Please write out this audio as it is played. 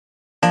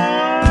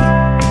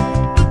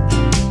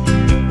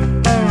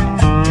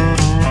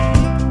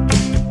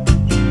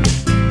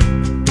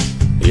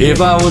If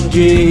I was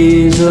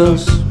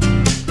Jesus,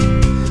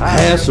 I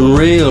had some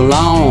real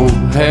long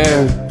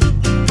hair,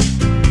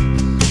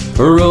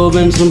 a robe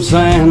and some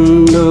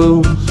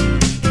sandals,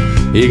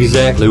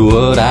 exactly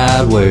what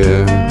I'd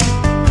wear.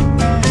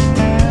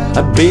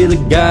 I'd be the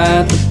guy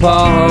at the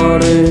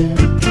party,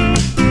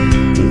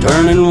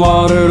 turning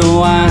water to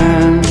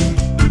wine.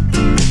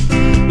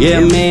 Yeah,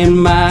 me and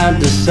my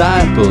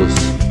disciples,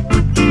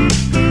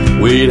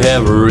 we'd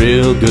have a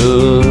real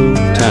good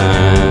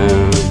time.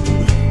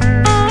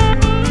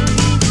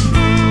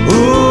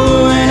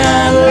 Ooh, and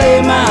I'd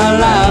lay my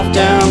life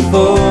down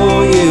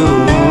for you.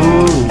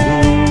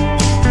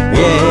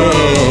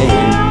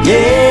 Yeah,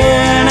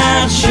 yeah, and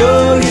I'd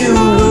show you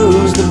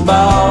who's the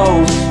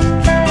boss.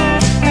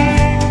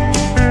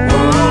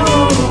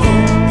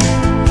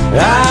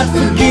 I'd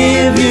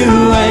forgive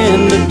you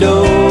and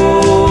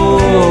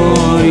adore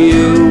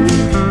you.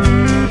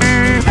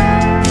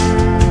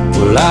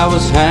 Well, I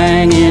was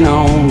hanging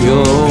on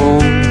your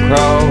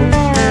cross,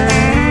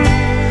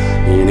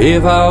 and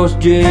if I was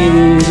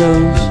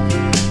Jesus,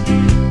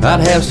 I'd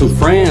have some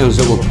friends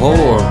that were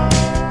poor.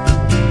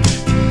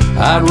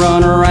 I'd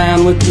run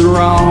around with the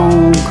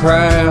wrong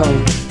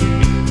crowd,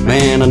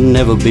 man, I'd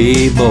never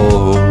be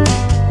bored.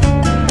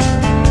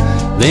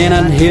 Then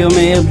I'd heal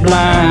me a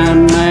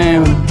blind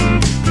man,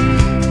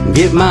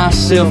 get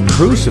myself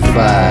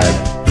crucified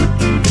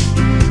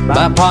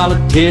by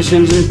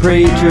politicians and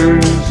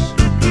preachers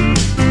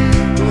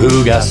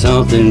who got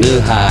something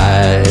to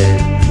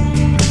hide.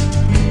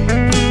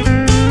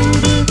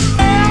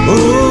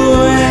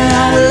 Ooh, and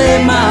I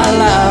lay my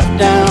life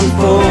down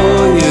for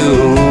you.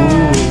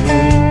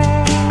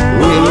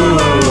 Ooh,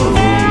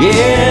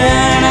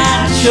 yeah, and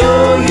I'd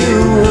show you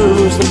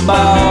who's the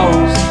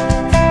boss.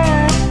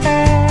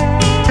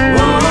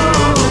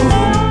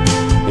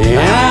 And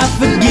I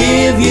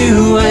forgive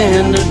you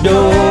and adore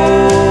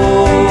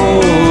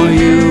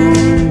you.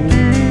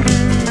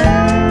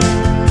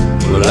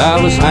 Well, I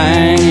was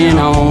hanging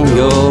on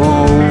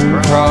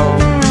your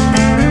cross,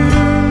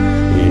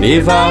 and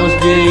if I was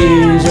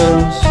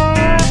Jesus,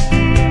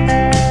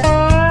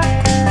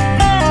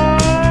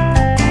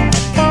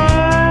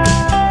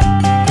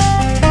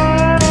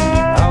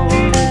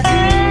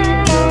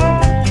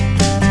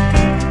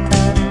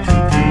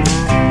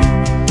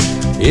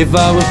 if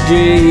I was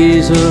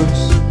Jesus,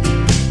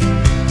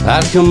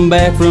 I'd come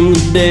back from the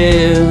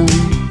dead.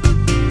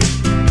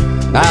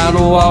 I'd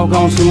walk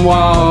on some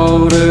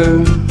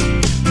water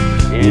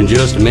and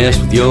just mess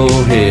with your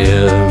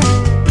head.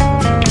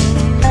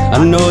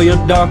 I know your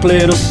dark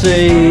little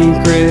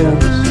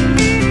secrets.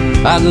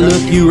 I'd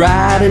look you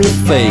right in the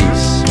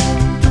face,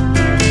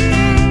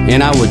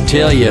 and I would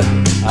tell you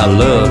I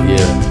love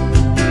you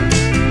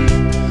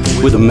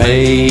with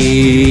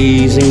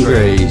amazing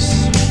grace.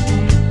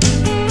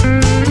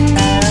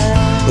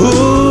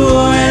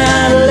 Ooh, and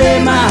I'd lay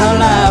my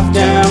life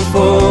down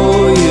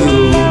for you.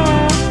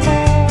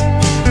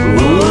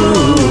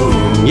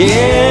 Ooh,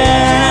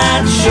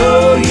 yeah, I'd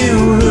show you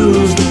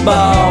who's the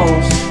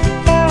boss.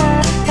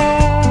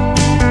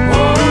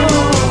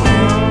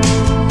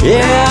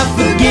 Yeah, I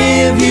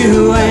forgive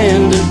you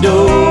and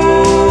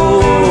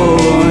adore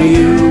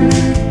you.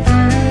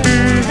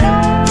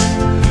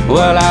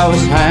 Well, I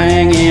was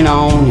hanging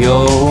on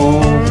your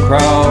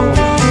cross,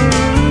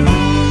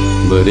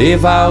 but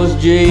if I was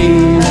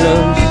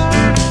Jesus,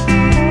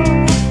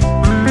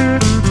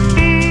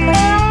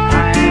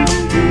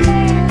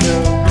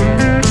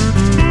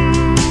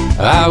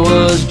 I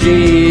was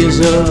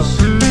Jesus.